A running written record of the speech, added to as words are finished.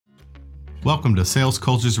Welcome to Sales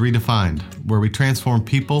Cultures Redefined, where we transform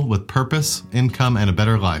people with purpose, income, and a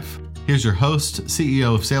better life. Here's your host,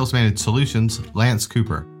 CEO of Sales Managed Solutions, Lance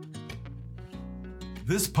Cooper.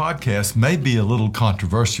 This podcast may be a little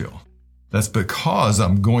controversial. That's because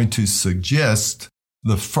I'm going to suggest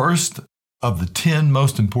the first of the 10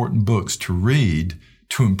 most important books to read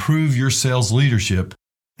to improve your sales leadership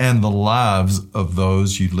and the lives of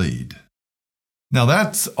those you lead. Now,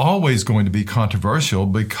 that's always going to be controversial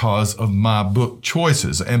because of my book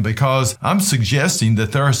choices and because I'm suggesting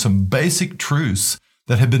that there are some basic truths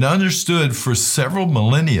that have been understood for several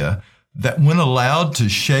millennia that, when allowed to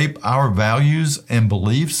shape our values and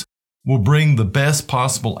beliefs, will bring the best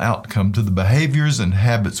possible outcome to the behaviors and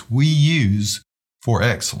habits we use for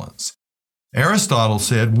excellence. Aristotle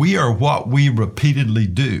said, "We are what we repeatedly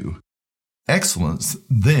do." Excellence,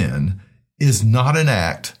 then, is not an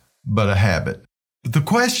act, but a habit. But the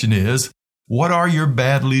question is, what are your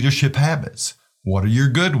bad leadership habits? What are your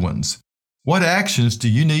good ones? What actions do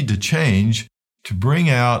you need to change to bring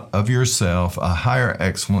out of yourself a higher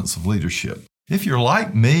excellence of leadership? If you're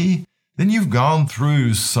like me, then you've gone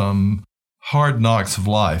through some hard knocks of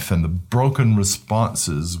life and the broken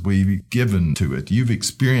responses we've given to it. You've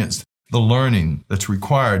experienced the learning that's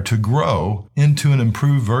required to grow into an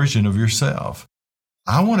improved version of yourself.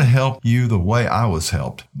 I want to help you the way I was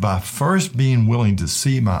helped, by first being willing to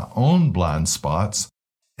see my own blind spots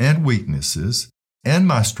and weaknesses and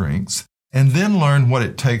my strengths, and then learn what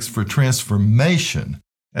it takes for transformation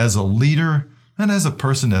as a leader and as a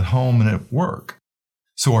person at home and at work.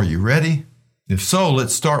 So are you ready? If so,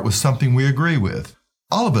 let's start with something we agree with.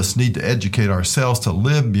 All of us need to educate ourselves to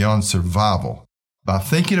live beyond survival by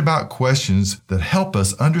thinking about questions that help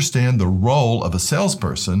us understand the role of a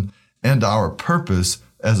salesperson and our purpose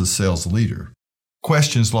as a sales leader.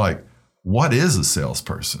 Questions like, what is a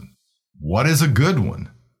salesperson? What is a good one?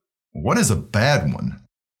 What is a bad one?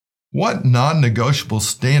 What non-negotiable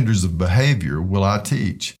standards of behavior will I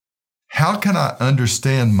teach? How can I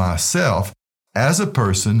understand myself as a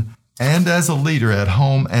person and as a leader at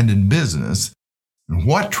home and in business? And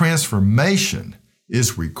what transformation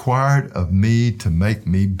is required of me to make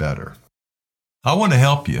me better? I want to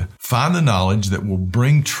help you find the knowledge that will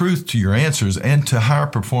bring truth to your answers and to higher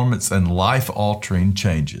performance and life-altering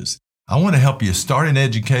changes. I want to help you start an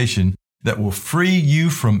education that will free you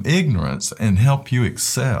from ignorance and help you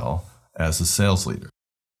excel as a sales leader.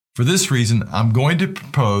 For this reason, I'm going to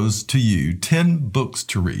propose to you 10 books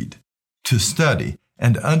to read, to study,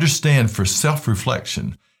 and understand for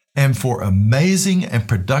self-reflection and for amazing and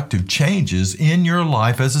productive changes in your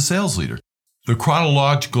life as a sales leader. The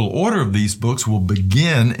chronological order of these books will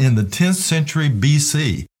begin in the 10th century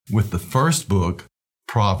BC with the first book,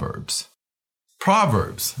 Proverbs.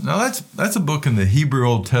 Proverbs. Now that's a book in the Hebrew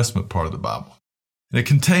Old Testament part of the Bible. And it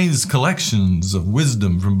contains collections of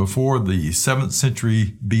wisdom from before the 7th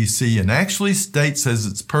century BC and actually states as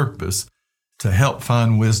its purpose to help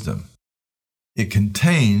find wisdom. It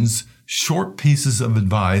contains short pieces of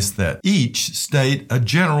advice that each state a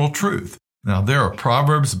general truth. Now, there are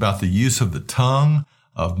proverbs about the use of the tongue,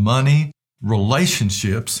 of money,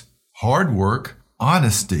 relationships, hard work,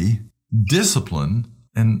 honesty, discipline,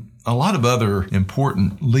 and a lot of other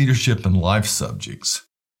important leadership and life subjects.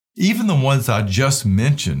 Even the ones I just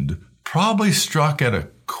mentioned probably struck at a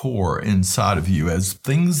core inside of you as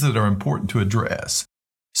things that are important to address.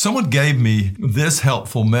 Someone gave me this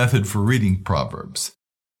helpful method for reading Proverbs.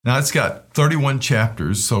 Now, it's got 31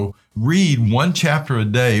 chapters, so read one chapter a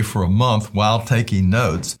day for a month while taking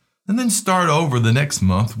notes, and then start over the next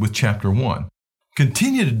month with chapter 1.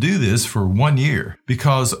 Continue to do this for 1 year,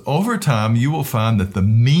 because over time you will find that the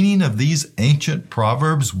meaning of these ancient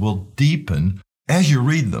proverbs will deepen as you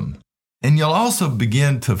read them, and you'll also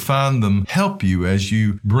begin to find them help you as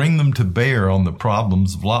you bring them to bear on the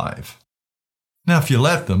problems of life. Now, if you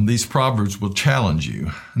let them, these proverbs will challenge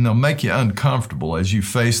you, and they'll make you uncomfortable as you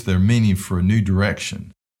face their meaning for a new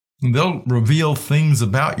direction. And they'll reveal things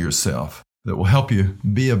about yourself that will help you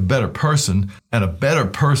be a better person, and a better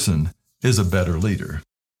person is a better leader.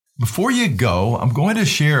 Before you go, I'm going to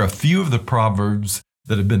share a few of the proverbs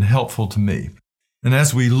that have been helpful to me. And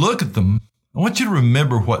as we look at them, I want you to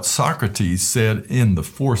remember what Socrates said in the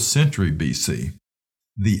 4th century BC.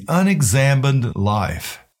 The unexamined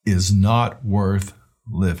life is not worth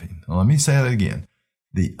living. Now, let me say that again.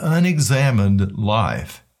 The unexamined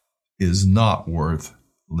life is not worth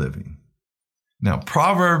living. Now,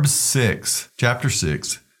 Proverbs 6, chapter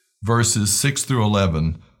 6, verses 6 through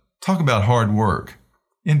 11, talk about hard work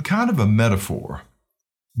in kind of a metaphor.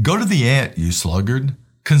 Go to the ant, you sluggard.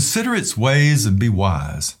 Consider its ways and be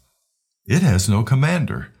wise. It has no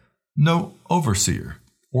commander, no overseer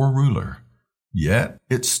or ruler. Yet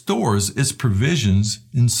it stores its provisions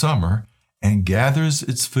in summer and gathers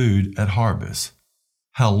its food at harvest.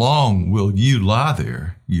 How long will you lie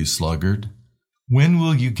there, you sluggard? When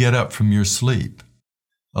will you get up from your sleep?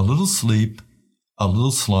 A little sleep, a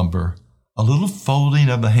little slumber, a little folding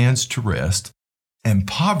of the hands to rest, and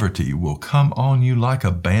poverty will come on you like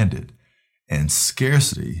a bandit, and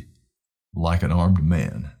scarcity like an armed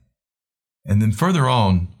man. And then further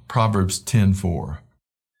on, Proverbs 10:4.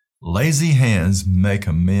 Lazy hands make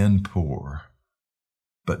a man poor,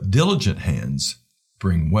 but diligent hands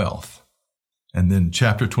bring wealth. And then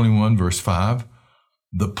chapter 21, verse 5,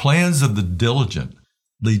 the plans of the diligent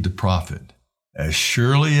lead to profit, as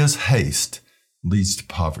surely as haste leads to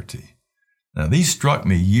poverty. Now, these struck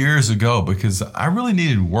me years ago because I really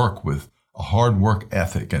needed work with a hard work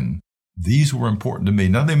ethic, and these were important to me.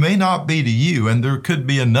 Now, they may not be to you, and there could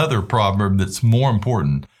be another proverb that's more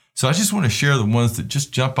important. So I just want to share the ones that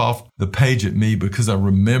just jump off the page at me because I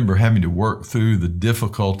remember having to work through the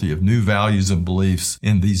difficulty of new values and beliefs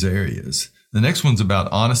in these areas. The next one's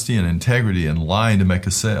about honesty and integrity and lying to make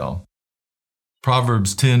a sale.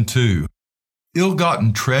 Proverbs 10:2.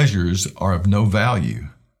 Ill-gotten treasures are of no value,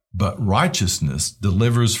 but righteousness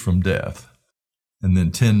delivers from death. And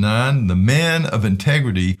then 10:9. The man of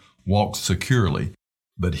integrity walks securely,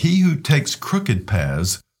 but he who takes crooked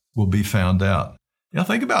paths will be found out. Now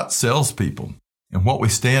think about salespeople and what we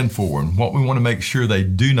stand for and what we want to make sure they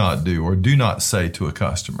do not do or do not say to a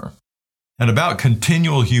customer. And about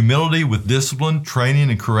continual humility with discipline, training,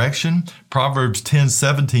 and correction, Proverbs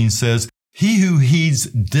 10:17 says, he who heeds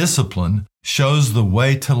discipline shows the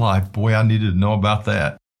way to life. Boy, I needed to know about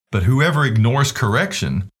that. But whoever ignores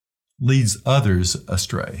correction leads others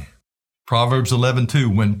astray. Proverbs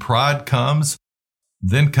 11:2, when pride comes,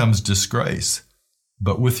 then comes disgrace.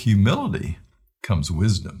 But with humility comes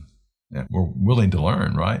wisdom. And we're willing to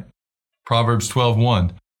learn, right? Proverbs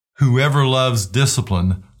 12:1, whoever loves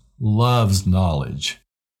discipline loves knowledge,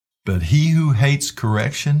 but he who hates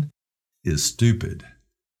correction is stupid.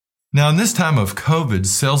 Now, in this time of COVID,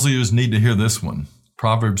 sales leaders need to hear this one.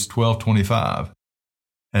 Proverbs 12:25,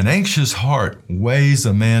 an anxious heart weighs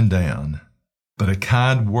a man down, but a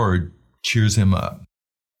kind word cheers him up.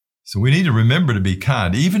 So we need to remember to be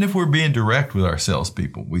kind. Even if we're being direct with our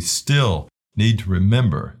salespeople, we still need to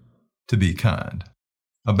remember to be kind.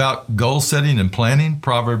 About goal setting and planning,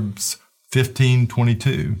 Proverbs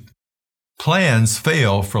 15:22. Plans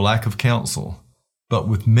fail for lack of counsel, but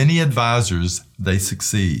with many advisors they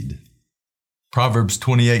succeed. Proverbs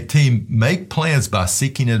 20:18. Make plans by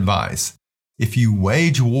seeking advice. If you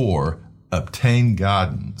wage war, obtain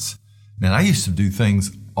guidance. Man, I used to do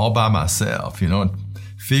things all by myself, and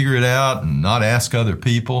figure it out and not ask other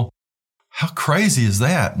people. How crazy is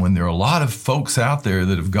that when there are a lot of folks out there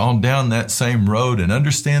that have gone down that same road and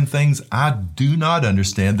understand things I do not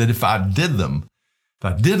understand, that if I did them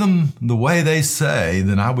the way they say,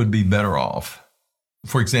 then I would be better off.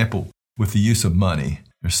 For example, with the use of money,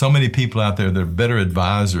 there's so many people out there that are better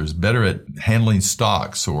advisors, better at handling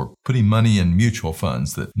stocks or putting money in mutual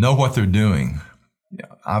funds that know what they're doing.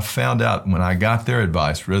 I found out when I got their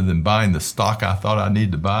advice, rather than buying the stock I thought I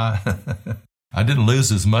needed to buy, I didn't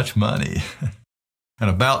lose as much money. And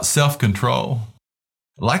about self-control,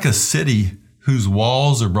 like a city whose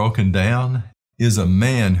walls are broken down is a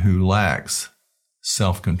man who lacks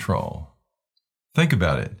self-control. Think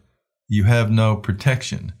about it. You have no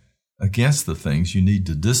protection against the things you need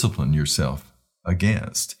to discipline yourself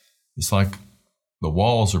against. It's like the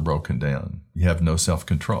walls are broken down. You have no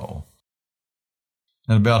self-control.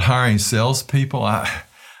 And about hiring salespeople, I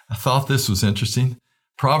thought this was interesting.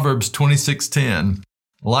 Proverbs 26:10,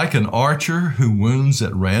 like an archer who wounds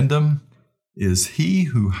at random is he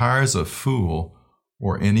who hires a fool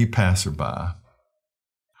or any passerby.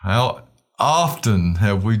 How often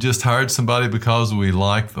have we just hired somebody because we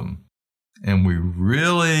like them and we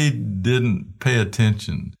really didn't pay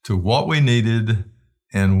attention to what we needed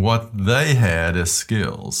and what they had as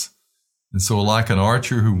skills? And so like an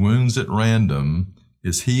archer who wounds at random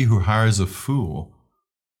is he who hires a fool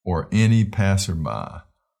or any passerby.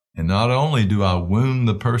 And not only do I wound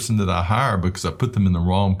the person that I hire because I put them in the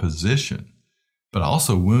wrong position, but I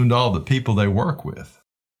also wound all the people they work with.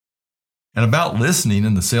 And about listening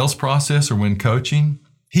in the sales process or when coaching,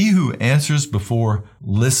 he who answers before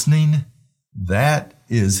listening, that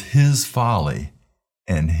is his folly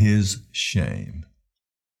and his shame.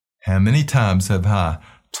 How many times have I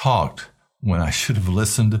talked when I should have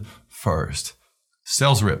listened first?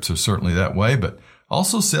 Sales reps are certainly that way, but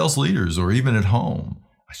also sales leaders or even at home.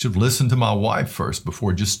 I should have listened to my wife first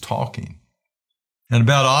before just talking. And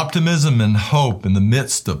about optimism and hope in the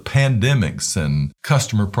midst of pandemics and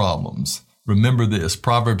customer problems. remember this,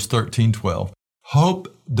 Proverbs 13:12.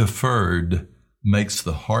 Hope deferred makes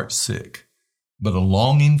the heart sick, but a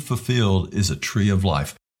longing fulfilled is a tree of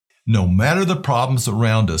life. No matter the problems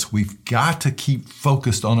around us, we've got to keep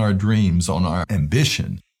focused on our dreams, on our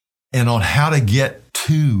ambition, and on how to get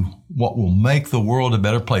to what will make the world a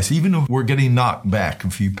better place, even if we're getting knocked back a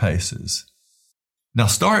few paces. Now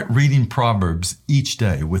start reading Proverbs each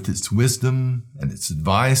day with its wisdom and its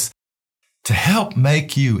advice to help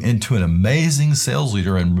make you into an amazing sales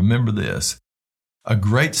leader. And remember this, a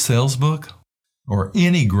great sales book, or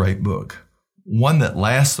any great book, one that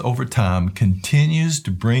lasts over time, continues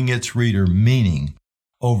to bring its reader meaning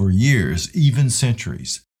over years, even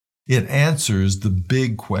centuries. It answers the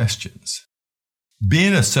big questions.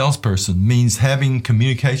 Being a salesperson means having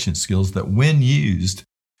communication skills that, when used,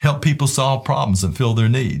 help people solve problems and fill their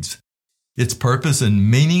needs. Its purpose and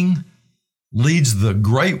meaning leads the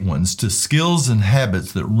great ones to skills and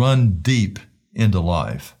habits that run deep into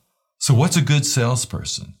life. So what's a good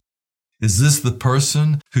salesperson? Is this the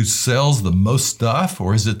person who sells the most stuff,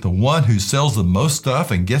 or is it the one who sells the most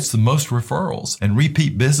stuff and gets the most referrals and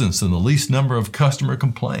repeat business and the least number of customer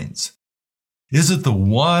complaints? Is it the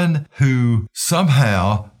one who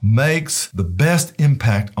somehow makes the best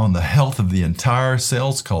impact on the health of the entire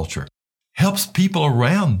sales culture, helps people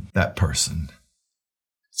around that person?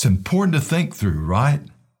 It's important to think through, right?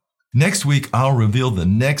 Next week, I'll reveal the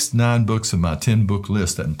next 9 books of my 10-book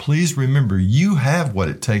list. And please remember, you have what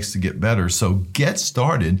it takes to get better. So get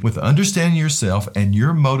started with understanding yourself and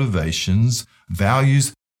your motivations,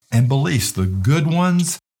 values, and beliefs, the good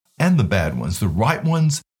ones and the bad ones, the right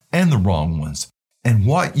ones and the wrong ones, and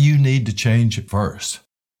what you need to change first.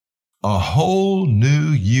 A whole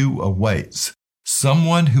new you awaits,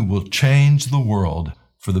 someone who will change the world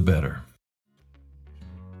for the better.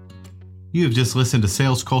 You have just listened to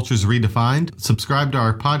Sales Cultures Redefined. Subscribe to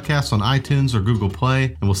our podcast on iTunes or Google Play,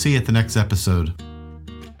 and we'll see you at the next episode.